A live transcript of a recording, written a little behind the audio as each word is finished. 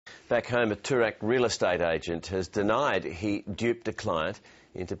Back home, a Toorak real estate agent has denied he duped a client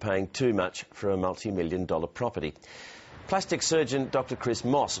into paying too much for a multi-million-dollar property. Plastic surgeon Dr Chris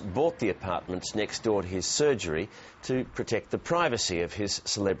Moss bought the apartments next door to his surgery to protect the privacy of his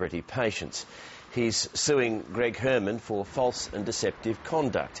celebrity patients. He's suing Greg Herman for false and deceptive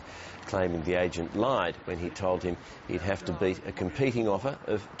conduct, claiming the agent lied when he told him he'd have to beat a competing offer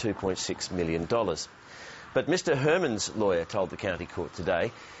of $2.6 million. But Mr Herman's lawyer told the county court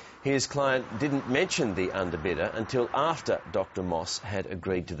today his client didn't mention the underbidder until after Dr Moss had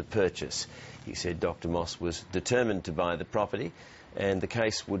agreed to the purchase. He said Dr Moss was determined to buy the property and the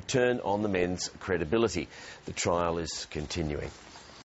case would turn on the men's credibility. The trial is continuing.